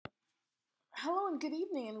Hello and good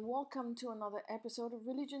evening, and welcome to another episode of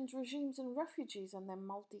Religions, Regimes, and Refugees and their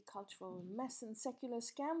multicultural mess and secular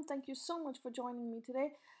scam. Thank you so much for joining me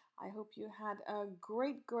today. I hope you had a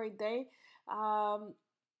great day. Um,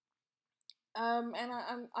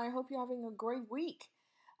 I hope you're having a great week.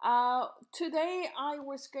 Today, I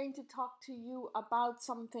was going to talk to you about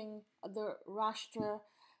something the Rashtra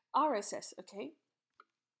RSS, okay?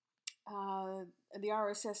 Uh, the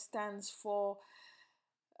RSS stands for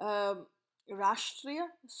um, Rashtriya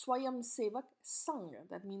Swayamsevak Sangh.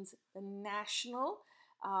 That means the National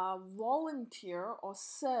Volunteer or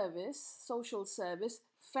Service, Social Service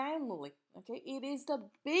Family. Okay, it is the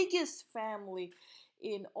biggest family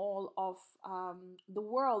in all of the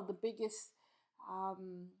world, the biggest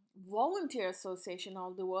um, volunteer association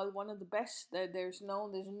of the world, one of the best. There's no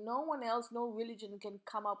one else, no religion can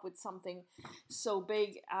come up with something so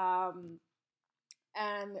big.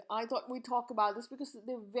 And I thought we'd talk about this because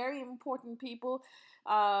they're very important people.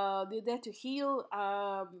 They're there to heal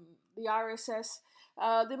the RSS. There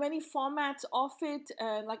are many formats of it,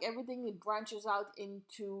 and like everything, it branches out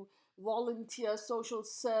into volunteer, social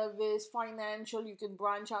service, financial. You can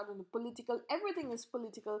branch out into political. Everything is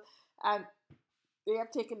political, and they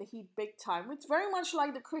have taken the heat big time. It's very much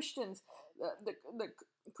like the Christians. The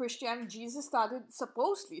Christian Jesus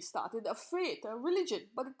supposedly started a faith, a religion,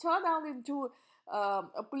 but it turned out into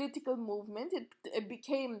a political movement. It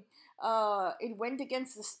became, it went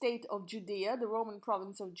against the state of Judea, the Roman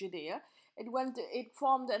province of Judea. It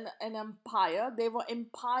formed an empire. They were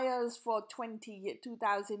empires for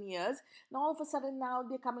 2,000 years. And all of a sudden now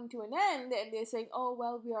they're coming to an end and they're saying, oh,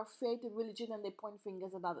 well, we are faith and religion, and they point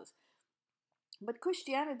fingers at others. But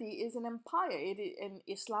Christianity is an empire, and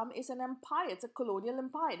Islam is an empire. It's a colonial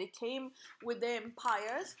empire. They came with their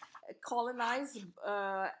empires, colonized,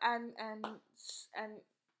 and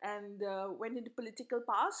went into political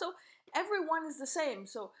power. So everyone is the same.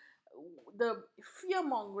 So the fear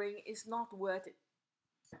mongering is not worth it.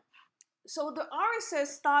 So the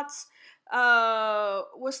RSS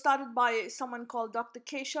was started by someone called Dr.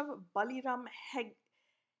 Keshav Baliram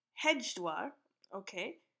Hejdwar.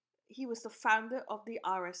 Okay, he was the founder of the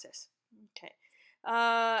RSS. Okay,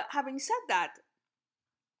 having said that,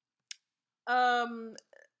 um,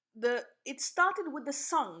 it started with the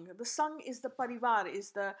Sangh. The Sangh is the parivar,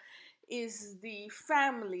 is the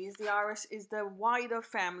family, is the RS, is the wider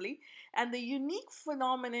family, and the unique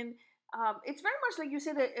phenomenon. It's very much like you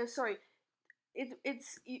said. Sorry,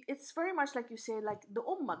 it's very much like you say, like the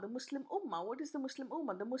ummah, the Muslim ummah. What is the Muslim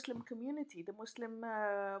ummah? The Muslim community, the Muslim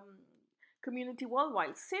community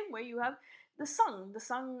worldwide. Same way you have the Sangh. The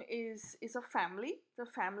Sangh is a family, the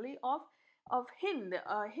family of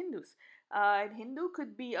Hindus. A Hindu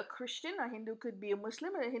could be a Christian, a Hindu could be a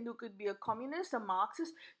Muslim, a Hindu could be a communist, a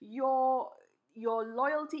Marxist. Your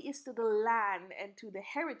loyalty is to the land and to the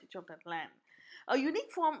heritage of that land. A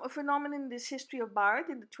unique a phenomenon in this history of Bharat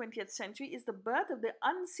in the 20th century is the birth of the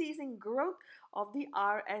unceasing growth of the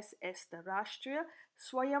RSS, the Rashtriya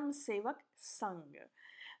Swayamsevak Sangh.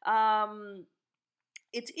 Um,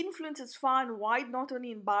 its influence is far and wide, not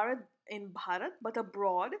only in Bharat, but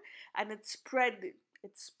abroad, and it's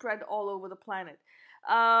spread all over the planet.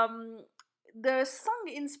 Um, the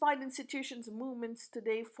Sangh-inspired institutions movements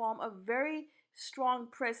today form a very strong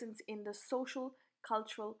presence in the social,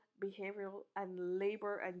 cultural, behavioral, and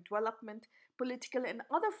labor and development, political, and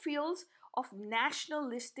other fields of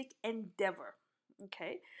nationalistic endeavor.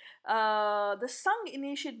 Okay, the Sangh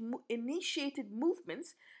initiated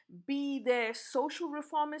movements, be they social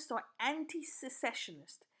reformist or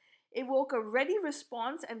anti-secessionist, evoke a ready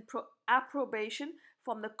response and approbation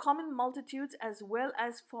from the common multitudes as well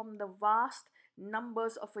as from the vast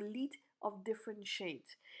numbers of elite of different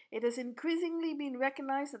shades. It has increasingly been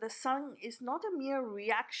recognized that the Sangh is not a mere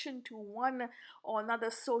reaction to one or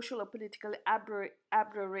another social or political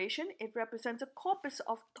aberration. It represents a corpus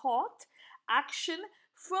of thought, action,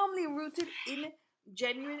 firmly rooted in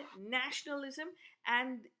genuine nationalism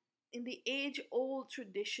and in the age old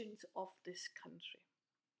traditions of this country.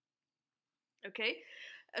 Okay,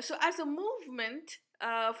 so as a movement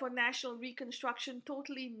for national reconstruction,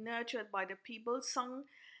 totally nurtured by the people, Sangh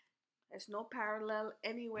has no parallel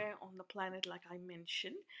anywhere on the planet, like I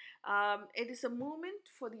mentioned. It is a movement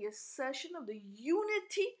for the assertion of the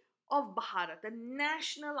unity of Bharat, the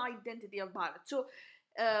national identity of Bharat. So,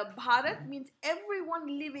 Bharat means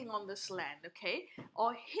everyone living on this land, okay?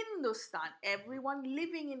 Or Hindustan, everyone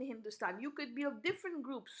living in Hindustan. You could be of different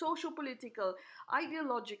groups, social, political,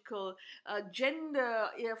 ideological, gender,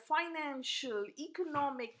 financial,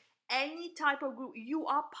 economic, any type of group. You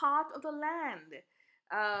are part of the land.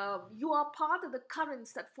 You are part of the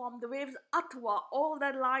currents that form the waves, Atwa, all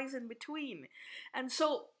that lies in between. And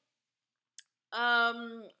so,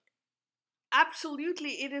 um,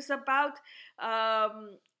 absolutely, it is about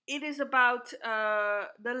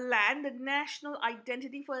the land, the national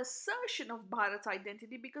identity, for assertion of Bharat's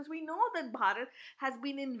identity, because we know that Bharat has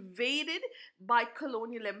been invaded by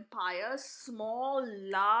colonial empires, small,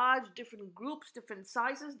 large, different groups, different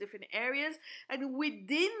sizes, different areas, and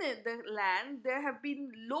within the land there have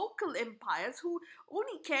been local empires who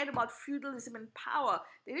only cared about feudalism and power.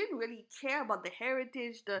 They didn't really care about the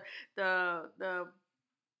heritage, the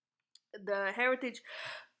the heritage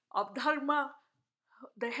of dharma,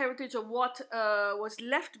 the heritage of what was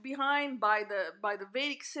left behind by the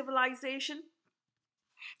Vedic civilization.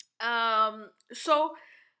 Um, so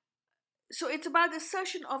so it's about the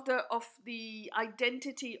assertion of the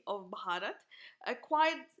identity of Bharat.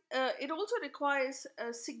 Acquired, it also requires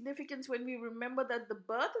significance when we remember that the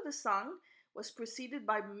birth of the sun was preceded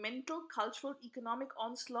by mental, cultural, economic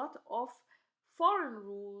onslaught of foreign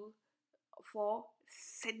rule for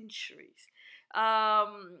centuries.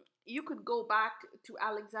 You could go back to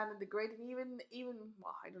Alexander the Great, and even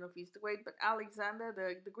well, I don't know if he's the great, but Alexander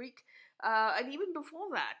the Greek, and even before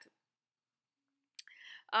that.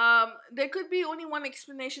 There could be only one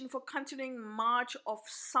explanation for continuing march of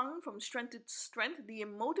Sung from strength to strength: the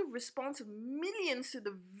emotive response of millions to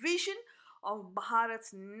the vision of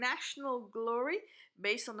Bharat's national glory,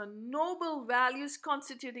 based on the noble values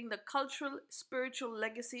constituting the cultural, spiritual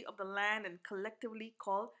legacy of the land and collectively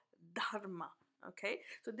called Dharma. Okay,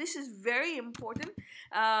 so this is very important.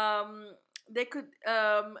 They could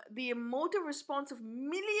The emotive response of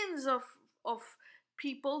millions of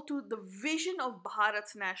people to the vision of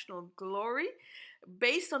Bharat's national glory,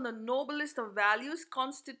 based on the noblest of values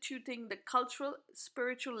constituting the cultural,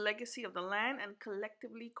 spiritual legacy of the land and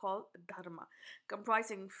collectively called Dharma,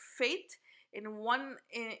 comprising faith in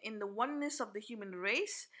the oneness of the human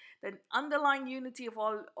race, the underlying unity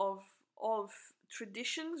of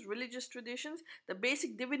traditions, religious traditions, the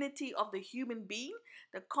basic divinity of the human being,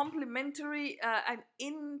 the complementary and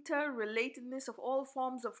interrelatedness of all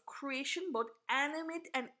forms of creation, both animate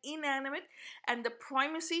and inanimate, and the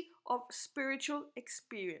primacy of spiritual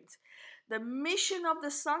experience. The mission of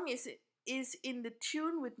the song is in the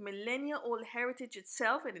tune with millennia old heritage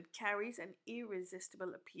itself, and it carries an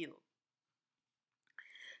irresistible appeal.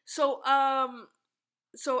 So,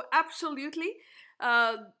 absolutely.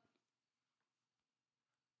 Uh,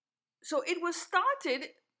 so it was started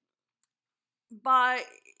by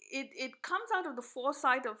it comes out of the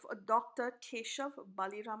foresight of a Dr. Keshav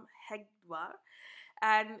Baliram Hegdwar,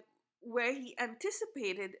 and where he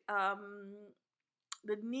anticipated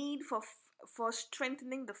the need for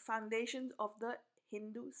strengthening the foundations of the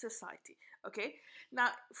Hindu society. Okay, now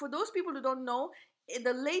for those people who don't know, in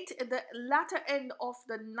the latter end of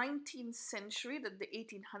the 19th century, the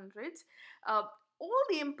 1800s, all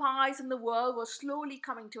the empires in the world were slowly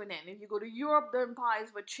coming to an end. If you go to Europe, the empires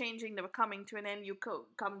were changing; they were coming to an end.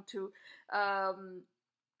 Um,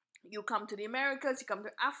 you come to the Americas, you come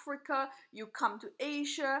to Africa, you come to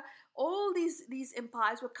Asia. All these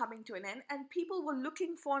empires were coming to an end, and people were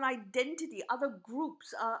looking for an identity, other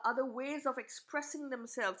groups, other ways of expressing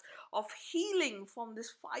themselves, of healing from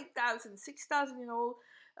this 5,000, 6,000 year old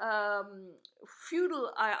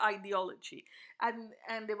feudal ideology,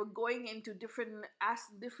 and they were going into different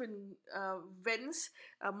vents,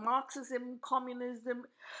 Marxism, communalism,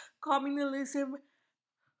 communism,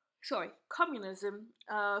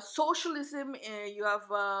 socialism. You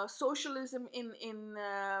have socialism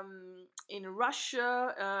in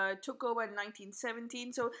Russia, took over in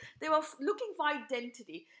 1917. So they were looking for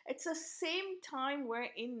identity. It's the same time where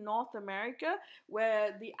in North America,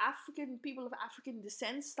 where the African people of African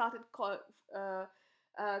descent started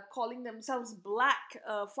calling themselves black,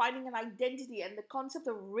 finding an identity, and the concept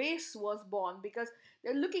of race was born because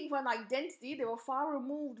they're looking for an identity. They were far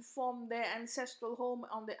removed from their ancestral home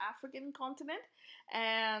on the African continent,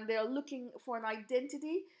 and they're looking for an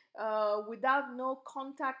identity without no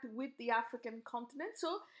contact with the African continent.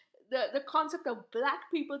 So the concept of black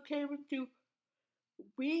people came into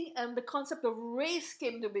being, and the concept of race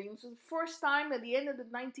came to being. So the first time at the end of the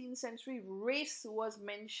 19th century, race was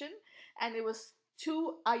mentioned, and it was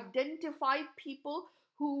to identify people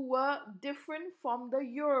who were different from the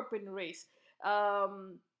European race.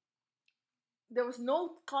 Um, there was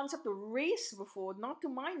no concept of race before, not to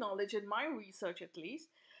my knowledge, in my research at least.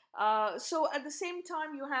 So at the same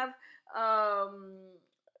time, um,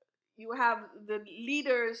 you have the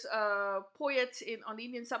leaders, poets on the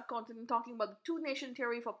Indian subcontinent talking about the two-nation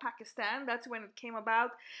theory for Pakistan. That's when it came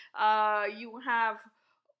about. You have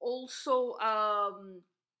also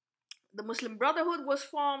the Muslim Brotherhood was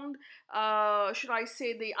formed. Should I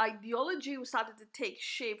say the ideology started to take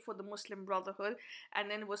shape for the Muslim Brotherhood, and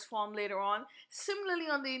then it was formed later on. Similarly,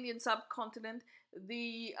 on the Indian subcontinent,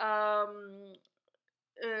 the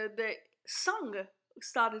Sangh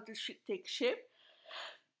started to take shape,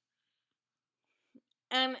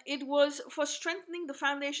 and it was for strengthening the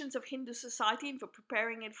foundations of Hindu society and for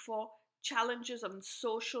preparing it for challenges on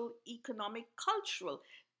social, economic, cultural,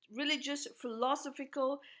 religious,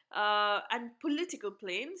 philosophical, and political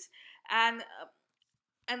planes. And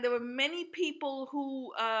there were many people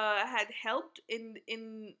who had helped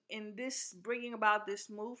in this bringing about this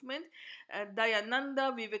movement.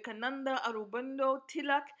 Dayananda, Vivekananda, Aurobindo,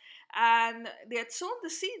 Tilak, and they had sown the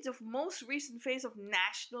seeds of most recent phase of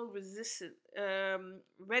national resistance,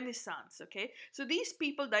 renaissance. Okay, so these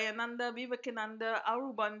people, Dayananda, Vivekananda,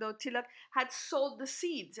 Aurobindo, Tilak, had sowed the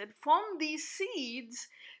seeds, and from these seeds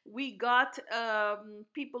we got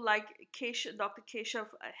people like Dr. Keshav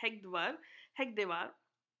Hegdevar.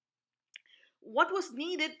 What was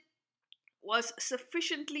needed was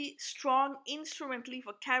sufficiently strong instrumentally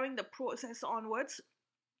for carrying the process onwards.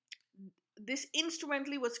 This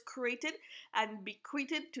instrumentally was created and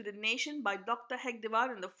bequeathed to the nation by Dr.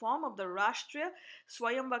 Hegdevar in the form of the Rashtriya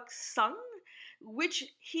Swayamvak Sangh, which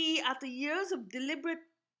he, after years of deliberate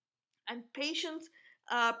and patient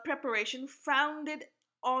preparation, founded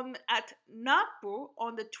on at Nagpur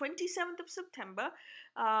on the 27th of September,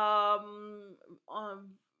 on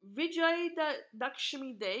Vijay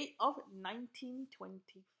Dakshmi Day of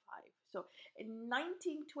 1925. So in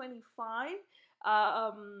 1925,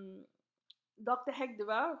 Dr.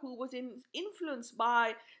 Hegdevar, who was influenced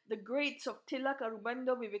by the greats of Tilak,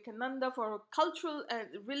 Aurobindo, Vivekananda for a cultural and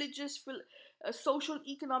religious, social,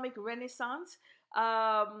 economic renaissance,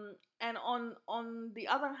 and on the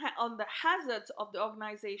other on the hazards of the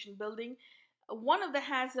organization building. One of the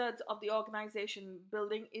hazards of the organization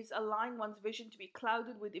building is allowing one's vision to be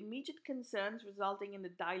clouded with immediate concerns, resulting in the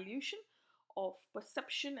dilution of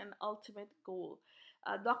perception and ultimate goal.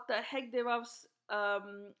 Dr. Hegdevar's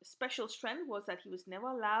special strength was that he never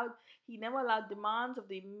allowed demands of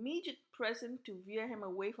the immediate present to veer him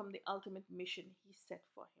away from the ultimate mission he set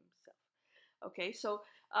for himself. Okay, so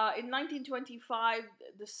in 1925,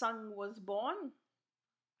 the Sangh was born.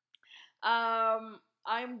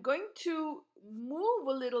 I'm going to move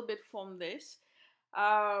a little bit from this,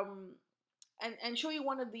 um, and show you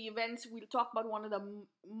one of the events. We'll talk about one of the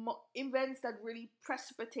events that really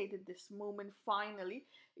precipitated this moment finally.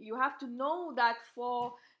 You have to know that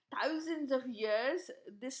for thousands of years,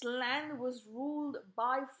 this land was ruled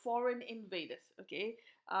by foreign invaders, okay?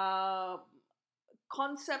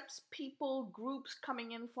 Concepts, people, groups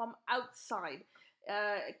coming in from outside.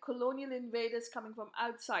 Colonial invaders coming from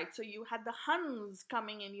outside. So you had the Huns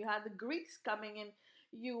coming in, you had the Greeks coming in,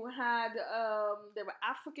 you had there were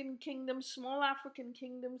African kingdoms, small African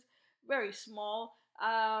kingdoms, very small.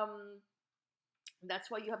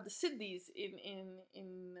 That's why you have the Siddhis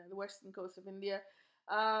in the western coast of India.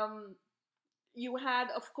 You had,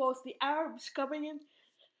 of course, the Arabs coming in,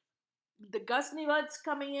 the Ghaznvids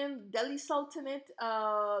coming in, Delhi Sultanate,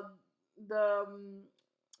 the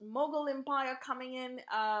Mughal Empire coming in.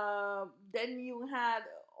 Then you had,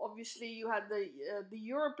 obviously, you had the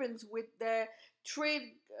Europeans with their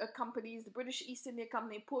trade companies, the British East India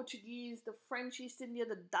Company, Portuguese, the French East India,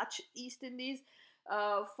 the Dutch East Indies.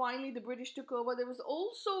 Finally, the British took over. There was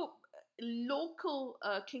also local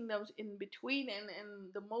kingdoms in between,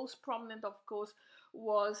 and the most prominent, of course,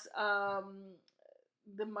 was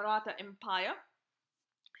the Maratha Empire.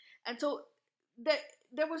 And so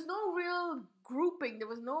there was no real grouping, there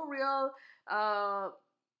was no real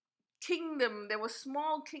kingdom. There were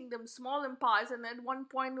small kingdoms, small empires, and at one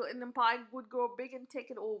point an empire would grow big and take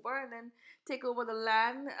it over, and then take over the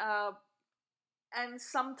land. And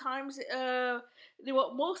sometimes they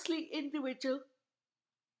were mostly individual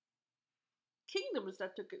kingdoms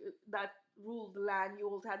that ruled the land. You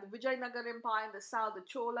also had the Vijayanagar Empire in the south, the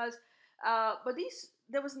Cholas, but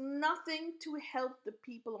there was nothing to help the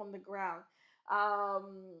people on the ground.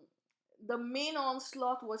 The main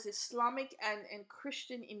onslaught was Islamic and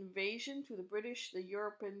Christian invasion to the British, the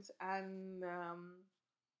Europeans, and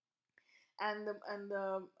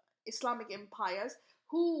the Islamic empires,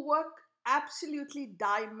 who were absolutely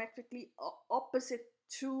diametrically opposite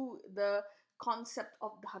to the concept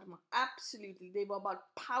of dharma. Absolutely, they were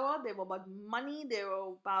about power, they were about money, they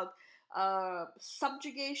were about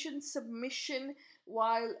subjugation, submission,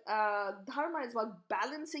 while dharma is about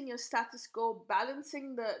balancing your status quo,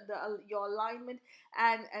 balancing the your alignment,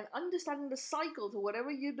 and understanding the cycles. So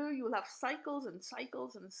whatever you do, you'll have cycles and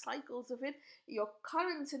cycles and cycles of it, your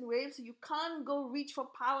currents and waves. So you can't go reach for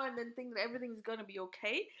power and then think that everything's going to be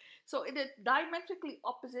okay. So it is diametrically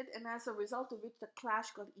opposite, and as a result of which the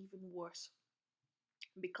clash got even worse.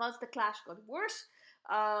 Because the clash got worse,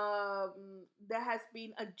 there has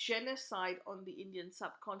been a genocide on the Indian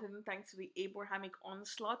subcontinent thanks to the Abrahamic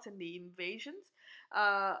onslaughts and the invasions.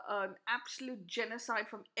 An absolute genocide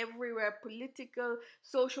from everywhere: political,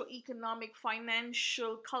 socio-economic,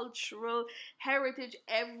 financial, cultural, heritage,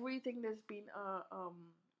 everything. There's been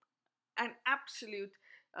an absolute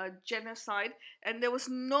genocide, and there was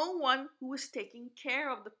no one who was taking care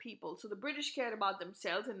of the people. So the British cared about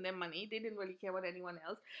themselves and their money. They didn't really care about anyone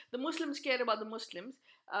else. The Muslims cared about the Muslims,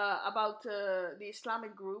 about the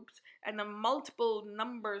Islamic groups, and the multiple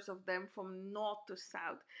numbers of them from north to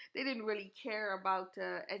south. They didn't really care about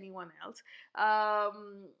anyone else.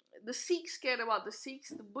 The Sikhs cared about the Sikhs.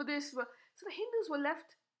 The Buddhists were, so the Hindus were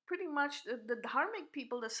left pretty much, the dharmic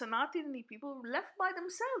people, the Sanatani people, left by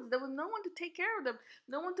themselves. There was no one to take care of them,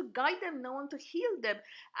 no one to guide them, no one to heal them.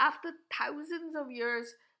 After thousands of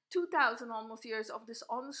years, 2000 almost years of this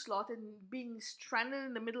onslaught and being stranded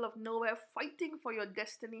in the middle of nowhere, fighting for your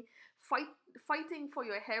destiny, fighting for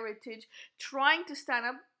your heritage, trying to stand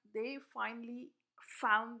up, they finally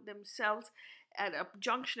found themselves at a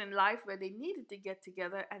junction in life where they needed to get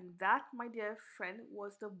together, and that, my dear friend,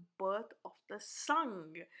 was the birth of the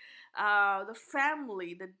Sangh, the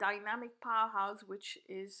family, the dynamic powerhouse, which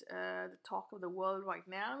is the talk of the world right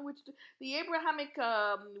now, which the Abrahamic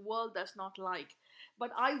world does not like.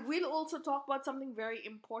 But I will also talk about something very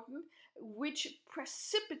important, which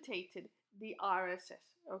precipitated the RSS.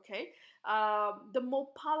 Okay, the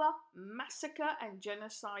Mopala massacre and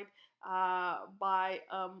genocide by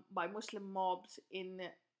Muslim mobs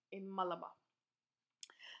in Malabar.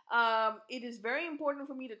 It is very important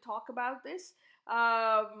for me to talk about this,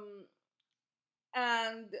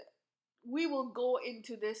 and we will go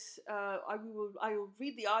into this. I will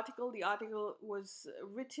read the article. The article was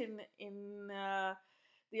written in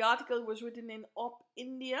Op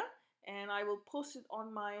India, and I will post it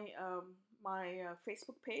on my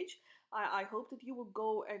Facebook page. I hope that you will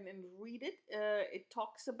go and read it. It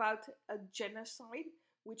talks about a genocide,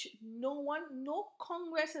 which no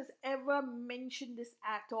Congress has ever mentioned this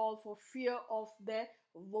at all for fear of their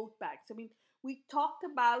vote banks. I mean, we talked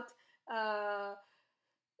about.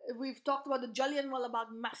 We've talked about the Jallianwala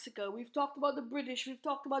Bagh massacre. We've talked about the British. We've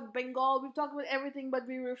talked about Bengal. We've talked about everything, but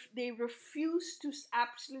they refuse to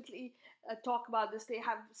absolutely talk about this. They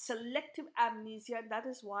have selective amnesia, and that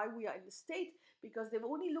is why we are in the state, because they've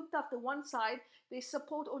only looked after one side. They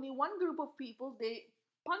support only one group of people. They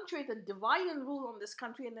punctuate and divide and rule on this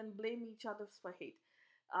country, and then blame each other for hate.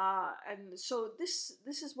 And so this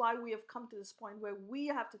is why we have come to this point where we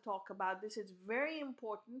have to talk about this. It's very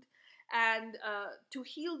important, and to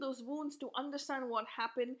heal those wounds, to understand what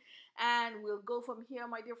happened, and we'll go from here,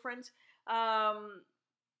 my dear friends.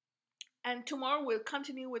 And tomorrow we'll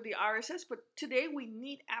continue with the RSS, but today we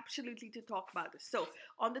need absolutely to talk about this. So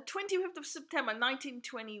on the 25th of September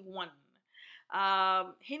 1921,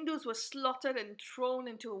 Hindus were slaughtered and thrown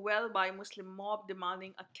into a well by a Muslim mob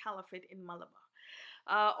demanding a caliphate in Malabar.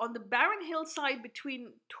 On the barren hillside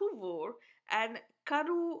between Tuvur and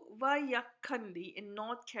Karuvayakandi in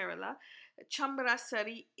North Kerala,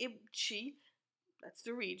 Chambrasari Ibchi, that's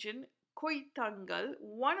the region, Koitangal,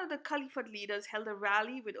 one of the Caliphate leaders, held a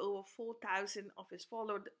rally with over 4,000 of his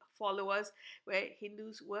followers where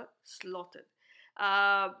Hindus were slaughtered.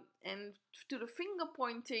 And to the finger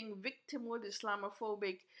pointing, victimhood,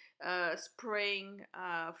 Islamophobic spraying,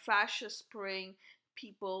 fascist spraying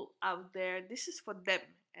people out there, this is for them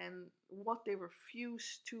and what they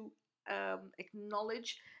refuse to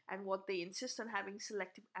acknowledge, and what they insist on having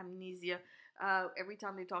selective amnesia every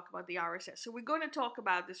time they talk about the RSS. So we're going to talk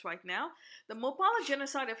about this right now. The Mopala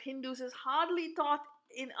genocide of Hindus is hardly taught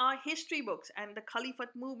in our history books, and the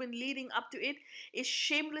Caliphate movement leading up to it is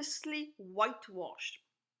shamelessly whitewashed.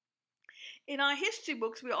 In our history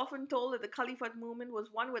books, we are often told that the Caliphate movement was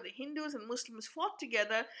one where the Hindus and Muslims fought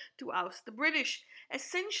together to oust the British.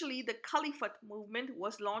 Essentially, the Caliphate movement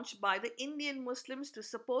was launched by the Indian Muslims to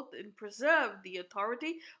support and preserve the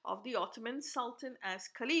authority of the Ottoman Sultan as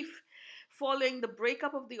Caliph. Following the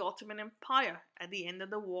breakup of the Ottoman Empire at the end of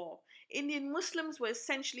the war, Indian Muslims were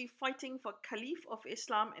essentially fighting for Caliph of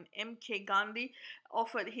Islam, and M.K. Gandhi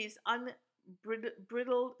offered his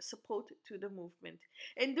unbridled support to the movement.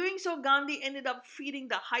 In doing so, Gandhi ended up feeding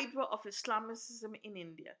the hydra of Islamism in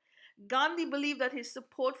India. Gandhi believed that his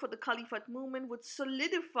support for the Caliphate movement would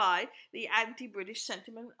solidify the anti British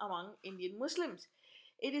sentiment among Indian Muslims.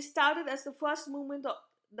 It is touted as the first movement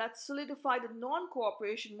that solidified the non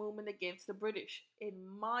cooperation movement against the British. In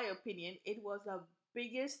my opinion, it was the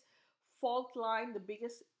biggest fault line, the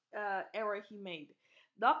biggest error he made.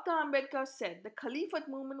 Dr. Ambedkar said the Caliphate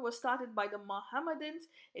movement was started by the Mohammedans.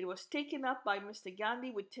 It was taken up by Mr.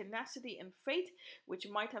 Gandhi with tenacity and faith, which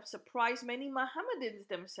might have surprised many Mohammedans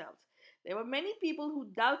themselves. There were many people who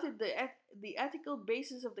doubted the ethical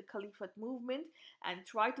basis of the Caliphate movement and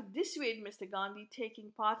tried to dissuade Mr. Gandhi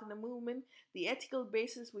taking part in the movement, the ethical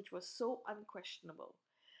basis which was so unquestionable.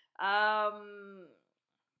 Um,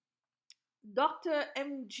 Dr.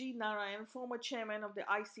 M.G. Narayan, former chairman of the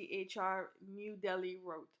ICHR New Delhi,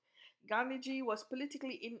 wrote Gandhiji was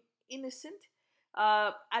politically innocent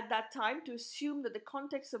at that time to assume that the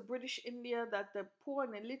context of British India, that the poor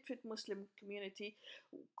and illiterate Muslim community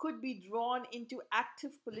could be drawn into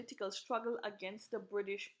active political struggle against the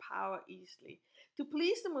British power easily. To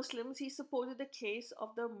please the Muslims, he supported the case of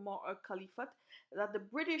the Caliphate that the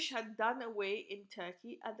British had done away in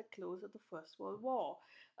Turkey at the close of the First World War.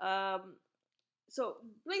 Um, so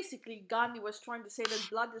basically Gandhi was trying to say that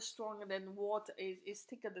blood is stronger than water, is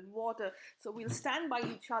thicker than water, so we'll stand by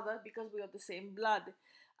each other because we are the same blood.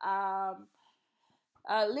 um,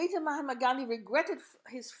 Later, Mahatma Gandhi regretted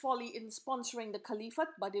his folly in sponsoring the Caliphate,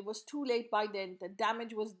 but it was too late by then. The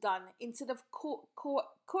damage was done. Instead of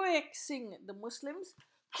coaxing the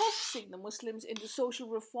Muslims into social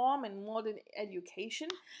reform and modern education,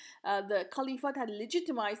 the Caliphate had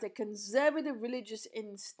legitimized their conservative religious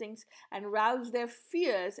instincts and roused their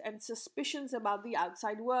fears and suspicions about the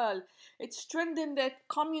outside world. It strengthened their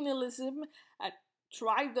communalism and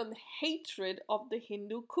thrived on hatred of the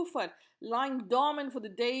Hindu Kufar, lying dormant for the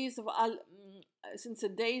days of since the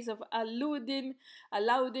days of Alauddin,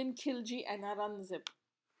 Khilji, and Aurangzeb.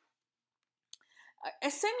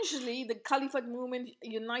 Essentially, the Caliphate movement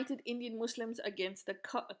united Indian Muslims against the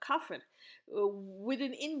Kafir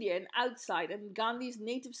within India and outside, and Gandhi's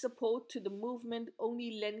native support to the movement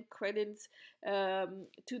only lent credence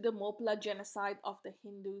to the Mopala genocide of the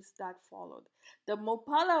Hindus that followed. The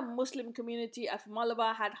Mopala Muslim community of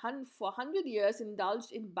Malabar had for 100 years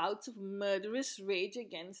indulged in bouts of murderous rage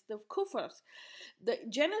against the Kufars. The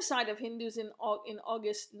genocide of Hindus in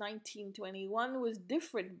August 1921 was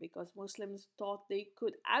different because Muslims thought they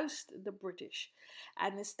could oust the British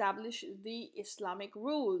and establish the Islamic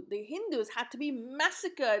rule. The Hindus had to be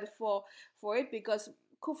massacred for it because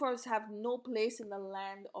Kufars have no place in the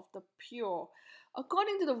land of the pure.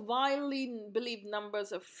 According to the widely believed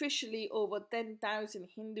numbers, officially over 10,000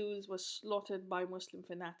 Hindus were slaughtered by Muslim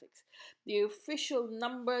fanatics. The official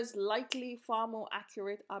numbers, likely far more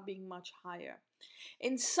accurate, are being much higher.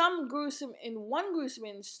 In one gruesome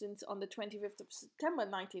instance on the 25th of September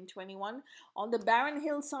 1921, on the barren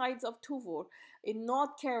hillsides of Tuvur in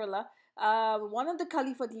North Kerala, one of the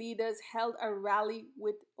Caliphate leaders held a rally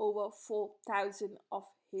with over 4,000 of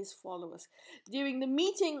his followers. During the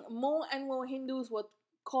meeting, more and more Hindus were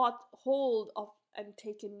caught hold of and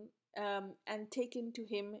taken to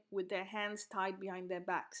him with their hands tied behind their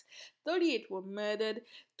backs. 38 were murdered.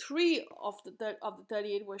 3 of the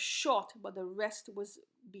 38 were shot, but the rest were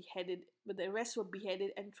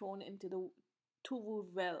beheaded and thrown into the Tuvur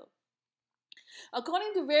well.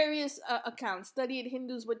 According to various accounts, 38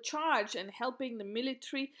 Hindus were charged and helping the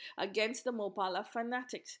military against the Mopala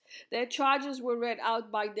fanatics. Their charges were read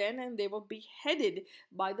out by them and they were beheaded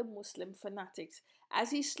by the Muslim fanatics.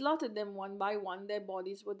 As he slaughtered them one by one, their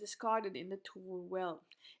bodies were discarded in the Tuvur well.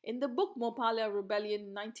 In the book Mopala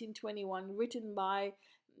Rebellion 1921, written by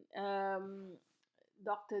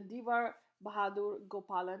Dr. Divar Bahadur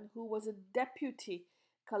Gopalan, who was a deputy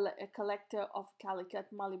collector of Calicut,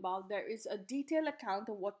 Malabar, there is a detailed account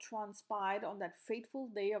of what transpired on that fateful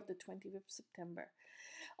day of the 25th September.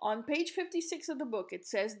 On page 56 of the book, it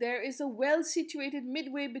says, there is a well situated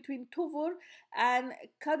midway between Tuvur and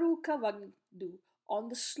Karukavadu on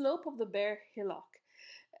the slope of the bare hillock.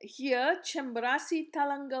 Here, Chembrasi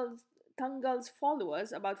Tangal's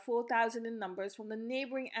followers, about 4,000 in numbers, from the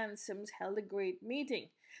neighboring Ansems held a great meeting.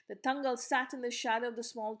 The Tangals sat in the shadow of the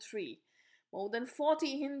small tree. More than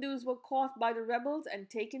 40 Hindus were caught by the rebels and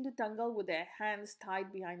taken to Tangal with their hands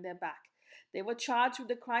tied behind their back. They were charged with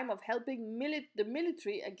the crime of helping the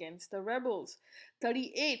military against the rebels.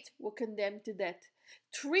 38 were condemned to death.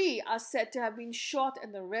 3 are said to have been shot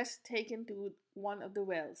and the rest taken to one of the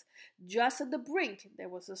wells. Just at the brink, there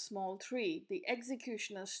was a small tree. The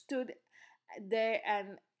executioner stood there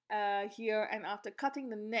and after cutting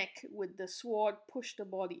the neck with the sword, pushed the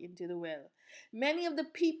body into the well. Many of the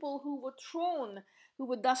people who who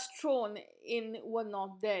were thus thrown in were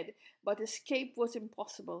not dead, but escape was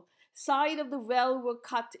impossible. Side of the well were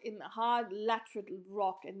cut in hard lateral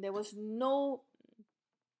rock, and there was no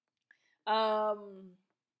um,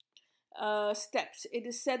 steps. It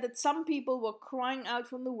is said that some people were crying out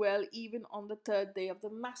from the well even on the third day of the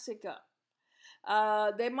massacre.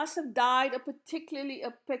 They must have died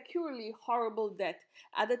a peculiarly horrible death.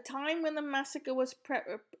 At the time when the massacre was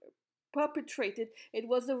perpetrated, it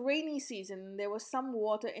was the rainy season and there was some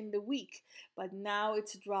water in the Week, but now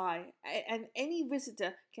it's dry, and any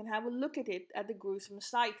visitor can have a look at it at the gruesome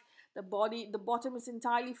sight. The bottom is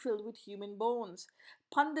entirely filled with human bones.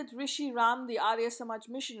 Pandit Rishi Ram, the Arya Samaj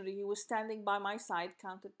missionary who was standing by my side,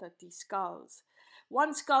 counted 30 skulls.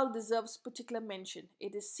 One skull deserves particular mention.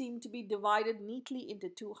 It is seen to be divided neatly into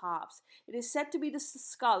two halves. It is said to be the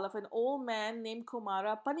skull of an old man named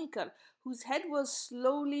Kumara Panikar, whose head was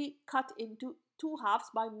slowly cut into two halves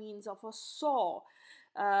by means of a saw.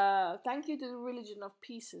 Thank you to the Religion of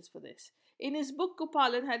Pieces for this. In his book,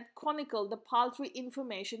 Gopalan had chronicled the paltry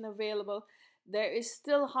information available. There is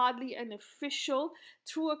still hardly an official,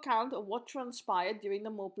 true account of what transpired during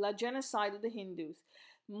the Mopala genocide of the Hindus.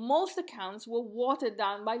 Most accounts were watered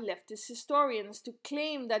down by leftist historians to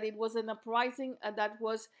claim that it was an uprising that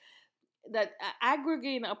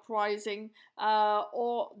agrarian uprising,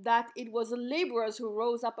 or that it was the laborers who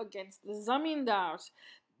rose up against the zamindars.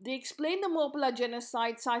 They explained the Mopala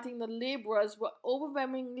genocide, citing the laborers were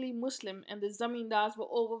overwhelmingly Muslim and the zamindars were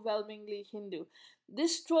overwhelmingly Hindu.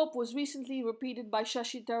 This trope was recently repeated by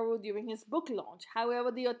Shashi Tharoor during his book launch. However,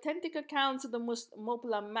 the authentic accounts of the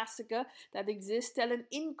Mopala massacre that exist tell an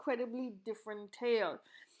incredibly different tale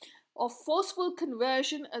of forceful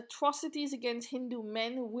conversion, atrocities against Hindu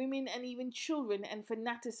men, women, and even children, and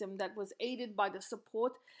fanaticism that was aided by the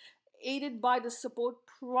support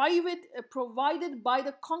provided by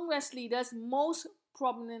the Congress leaders, most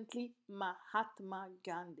prominently Mahatma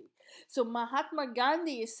Gandhi. So Mahatma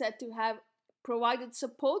Gandhi is said to have provided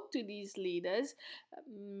support to these leaders,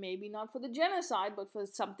 maybe not for the genocide, but for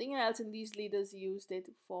something else, and um, these leaders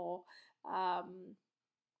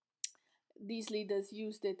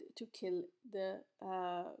used it to kill the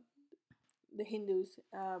Hindus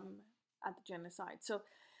at the genocide. So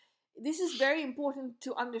this is very important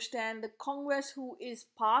to understand. The Congress, who is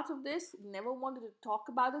part of this, never wanted to talk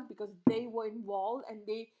about it because they were involved, and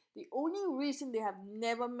the only reason they have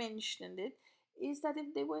never mentioned it is that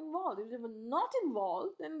if they were involved. If they were not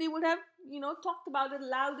involved, then they would have, talked about it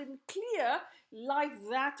loud and clear, like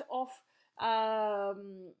that of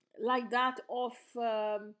um, like that of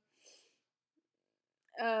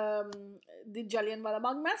um, the Jallianwala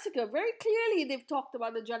Bagh massacre. Very clearly, they've talked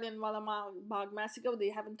about the Jallianwala Bagh massacre. They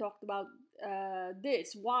haven't talked about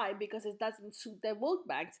this. Why? Because it doesn't suit their vote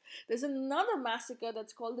banks. There's another massacre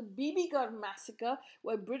that's called the Bibigarh massacre,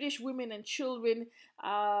 where British women and children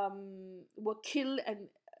were killed and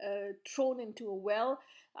thrown into a well.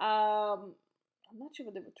 I'm not sure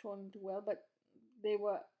if they were thrown into a well, but they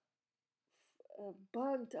were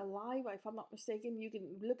burnt alive, if I'm not mistaken. You can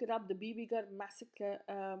look it up, the Bibigarh massacre,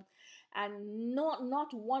 and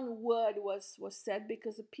not one word was said,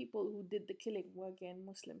 because the people who did the killing were again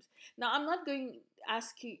Muslims. Now, I'm not going to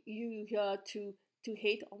ask you here to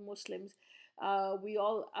hate on Muslims. We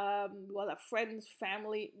all have friends,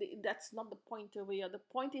 family. That's not the point over here. The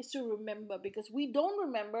point is to remember, because we don't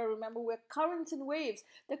remember, we're currents and waves.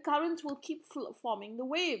 The currents will keep forming the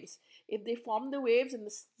waves. If they form the waves, and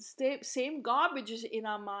the same garbage is in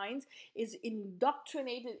our minds, is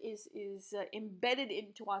indoctrinated, is embedded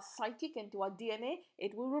into our psychic, into our DNA,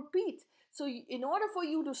 it will repeat. So in order for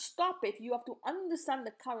you to stop it, you have to understand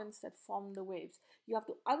the currents that form the waves. You have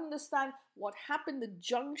to understand what happened, the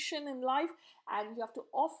junction in life, and you have to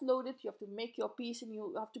offload it. You have to make your peace, and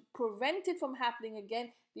you have to prevent it from happening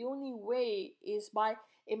again. The only way is by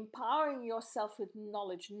empowering yourself with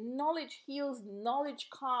knowledge. Knowledge heals, knowledge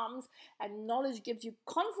calms, and knowledge gives you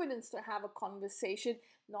confidence to have a conversation.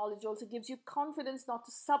 Knowledge also gives you confidence not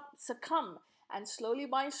to succumb. And slowly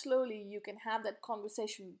by slowly, you can have that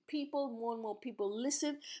conversation with people. More and more people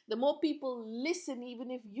listen. The more people listen, even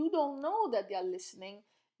if you don't know that they are listening,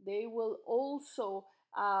 they will also,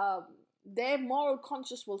 their moral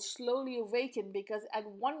conscience will slowly awaken, because at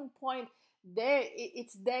one point,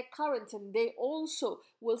 it's their current, and they also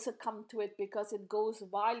will succumb to it, because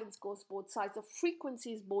violence goes both sides, the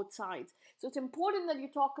frequency is both sides. So it's important that you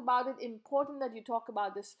talk about it, important that you talk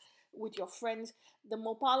about this with your friends. The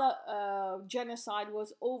Mopala genocide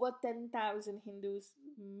was over 10,000 Hindus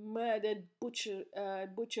murdered,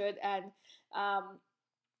 butchered, and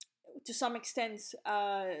to some extent,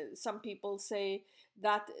 some people say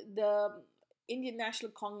that the Indian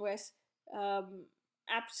National Congress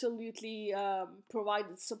absolutely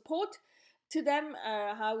provided support to them.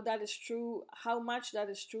 How that is true, how much that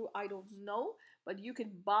is true, I don't know. But you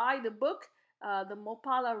can buy the book, The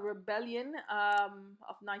Mopala Rebellion of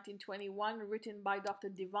 1921, written by Dr.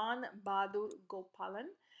 Divan Bahadur Gopalan.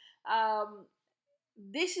 Um,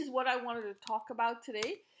 this is what I wanted to talk about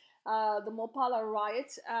today. The Mopala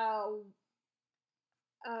riots.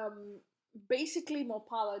 Um, Basically,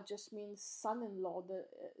 Mopala just means son-in-law. The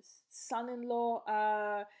son-in-law.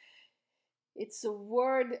 It's a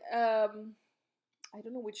word. I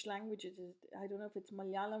don't know which language it is. I don't know if it's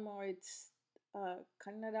Malayalam or it's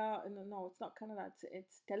Kannada. No, no, it's not Kannada.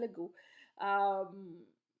 It's Telugu. Um,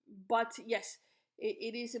 but yes,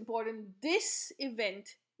 it is important. This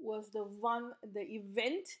event was the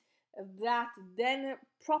event that then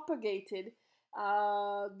propagated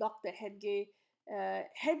Dr.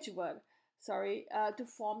 Hedgewar, to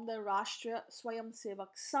form the Rashtriya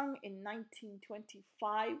Swayamsevak Sangh in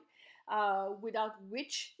 1925, without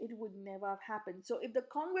which it would never have happened. So, if the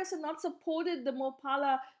Congress had not supported the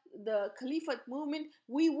Mopala, the Caliphate movement,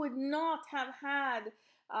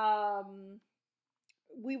 um,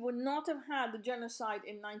 we would not have had the genocide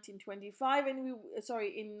in 1925, and in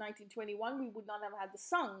 1921, we would not have had the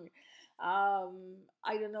Sangh.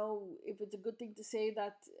 I don't know if it's a good thing to say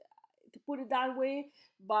that, to put it that way,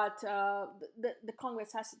 but the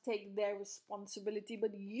Congress has to take their responsibility.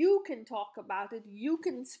 But you can talk about it, you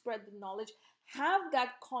can spread the knowledge, have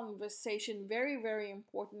that conversation, very, very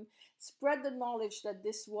important. Spread the knowledge that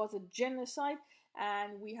this was a genocide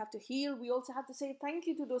and we have to heal. We also have to say thank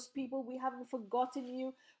you to those people. We haven't forgotten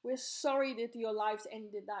you. We're sorry that your lives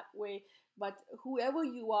ended that way. But whoever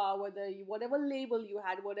you are, whatever label you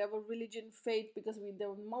had, whatever religion, faith, because there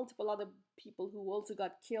were multiple other people who also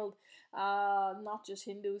got killed, not just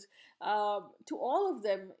Hindus. To all of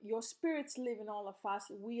them, your spirits live in all of us.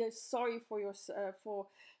 We are sorry for for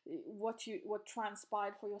what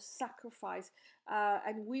transpired, for your sacrifice,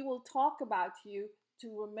 and we will talk about you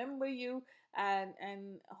to remember you, and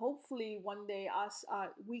hopefully one day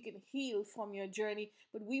we can heal from your journey.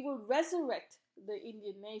 But we will resurrect the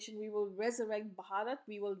Indian nation, we will resurrect Bharat,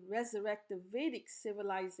 we will resurrect the Vedic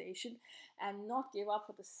civilization, and not give up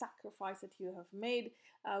for the sacrifice that you have made.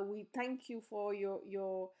 We thank you for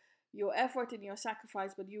your effort and your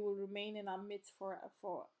sacrifice, but you will remain in our midst for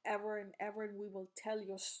forever and ever, and we will tell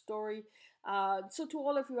your story. So to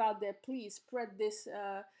all of you out there, please spread this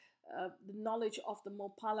the knowledge of the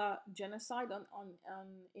Mopala genocide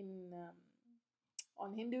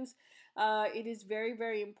on Hindus. It is very,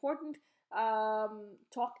 very important.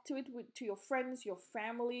 Talk to your friends, your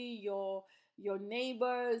family, your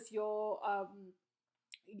neighbors, your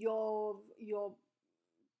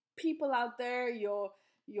people out there, your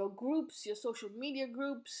groups, your social media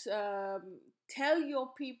groups. Tell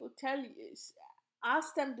your people,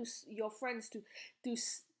 ask them your friends to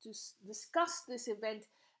discuss this event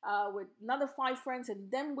with another 5 friends, and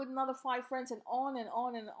then with another 5 friends, and on and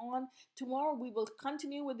on and on. Tomorrow we will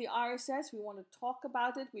continue with the RSS. We want to talk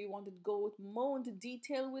about it. We want to go more into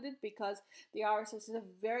detail with it, because the RSS is a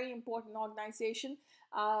very important organization.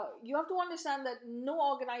 You have to understand that no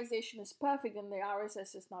organization is perfect, and the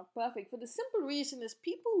RSS is not perfect. For the simple reason is,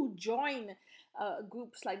 people who join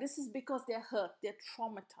groups like this is because they're hurt, they're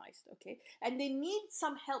traumatized, okay, and they need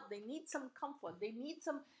some help, they need some comfort, they need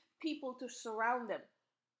some people to surround them.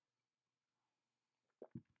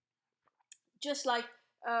 Just like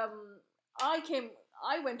um,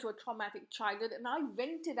 I went to a traumatic childhood, and I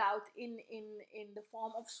vented out in the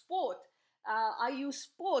form of sport. I use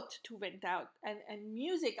sport to vent out, and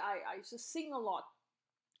music. I used to sing a lot,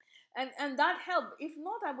 and that helped. If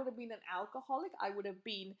not, I would have been an alcoholic. I would have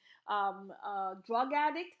been a drug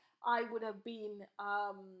addict. I would have been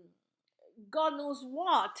God knows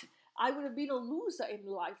what. I would have been a loser in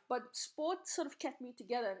life, but sport sort of kept me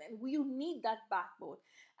together, and we need that backbone.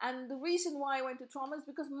 And the reason why I went to trauma is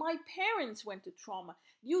because my parents went to trauma.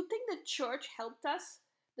 Do you think the church helped us?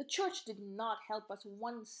 The church did not help us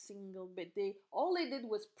one single bit. All they did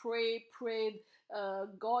was prayed.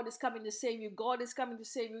 God is coming to save you. God is coming to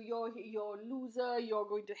save you. You're a loser. You're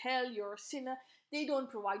going to hell. You're a sinner. They don't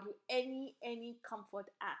provide you any comfort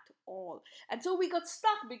at all. And so we got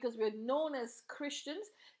stuck, because we're known as Christians.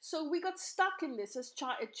 So we got stuck in this as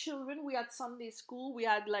children. We had Sunday school. We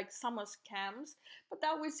had like summer camps, but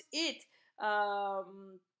that was it. That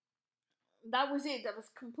was it. That was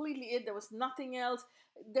completely it. There was nothing else.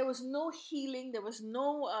 There was no healing. There was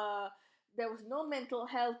there was no mental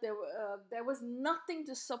health, there was nothing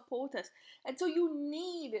to support us. And so you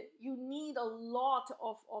need a lot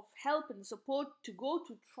of help and support to go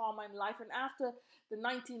through trauma in life. And after the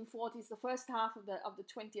 1940s, the first half of the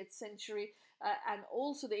 20th century, and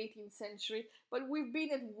also the 18th century, but we've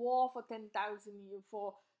been at war for 10,000 years,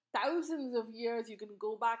 for thousands of years. You can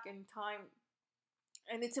go back in time,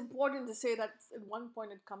 and it's important to say that at one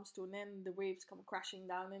point it comes to an end, the waves come crashing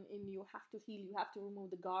down, and you have to heal, you have to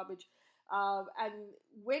remove the garbage. And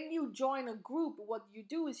when you join a group, what you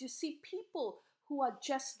do is you see people who are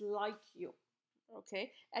just like you,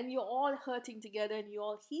 okay, and you're all hurting together and you're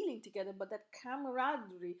all healing together. But that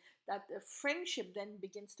camaraderie, that friendship then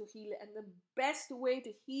begins to heal. And the best way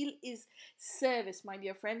to heal is service, my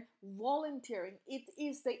dear friend. Volunteering, it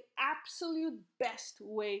is the absolute best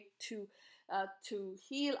way to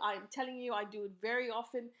heal. I'm telling you, I do it very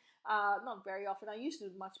often. Not very often, I used to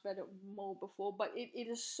do it much better, more before, but it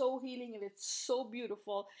is so healing and it's so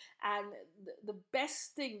beautiful. And the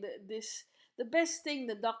best thing that the best thing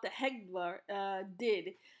that Dr. Hegler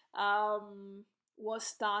did, was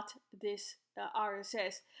start this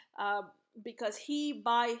RSS, because he,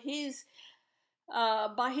 by his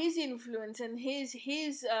influence and his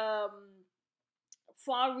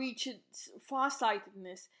far reaching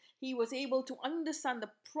farsightedness, he was able to understand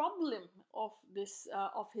the problem of this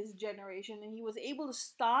of his generation, and he was able to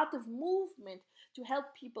start a movement to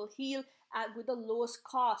help people heal with the lowest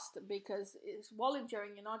cost, because it's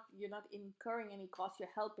volunteering. You're not incurring any cost, you're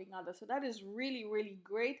helping others. So that is really, really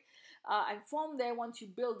great. And from there, once you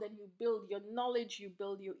build, then you build your knowledge, you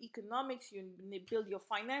build your economics, you build your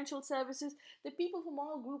financial services. The people from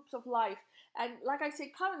all groups of life. And like I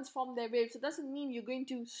say, currents form their waves. It doesn't mean you're going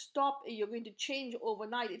to stop, you're going to change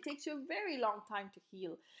overnight. It takes you a very long time to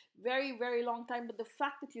heal, very, very long time. But the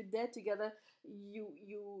fact that you're there together,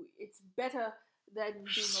 it's better than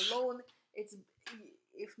being alone. It's,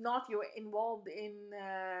 if not, you're involved in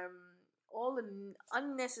all the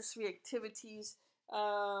unnecessary activities,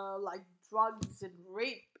 like drugs and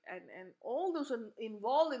rape, and all those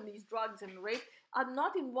involved in these drugs and rape are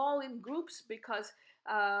not involved in groups, because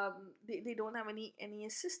they don't have any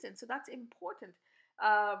assistance. So that's important.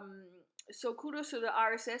 So kudos to the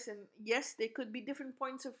RSS. And yes, they could be different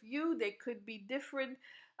points of view, they could be different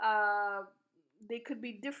uh,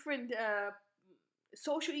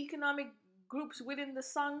 socioeconomic groups within the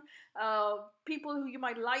Sangh, people who you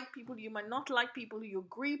might like, people you might not like, people who you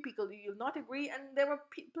agree, people who you not agree. And there are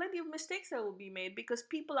plenty of mistakes that will be made, because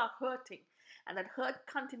people are hurting, and that hurt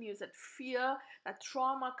continues, that fear, that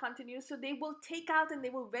trauma continues. So they will take out and they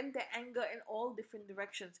will vent their anger in all different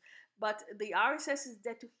directions. But the RSS is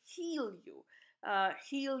there to heal you,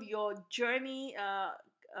 heal your journey,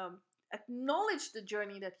 acknowledge the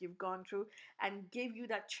journey that you've gone through, and give you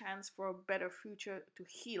that chance for a better future to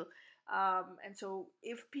heal. And so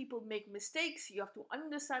if people make mistakes, you have to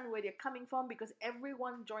understand where they're coming from, because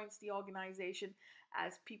everyone joins the organization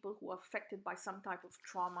as people who are affected by some type of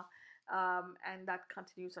trauma. And that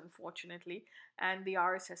continues, unfortunately, and the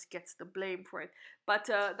RSS gets the blame for it. But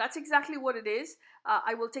that's exactly what it is.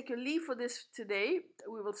 I will take your leave for this today.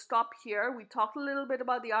 We will stop here. We talked a little bit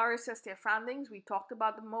about the RSS, their foundings. We talked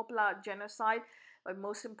about the Mopala genocide. But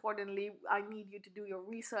most importantly, I need you to do your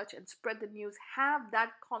research and spread the news. Have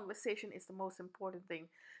that conversation is the most important thing.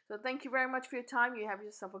 So thank you very much for your time. You have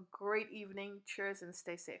yourself a great evening. Cheers and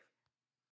stay safe.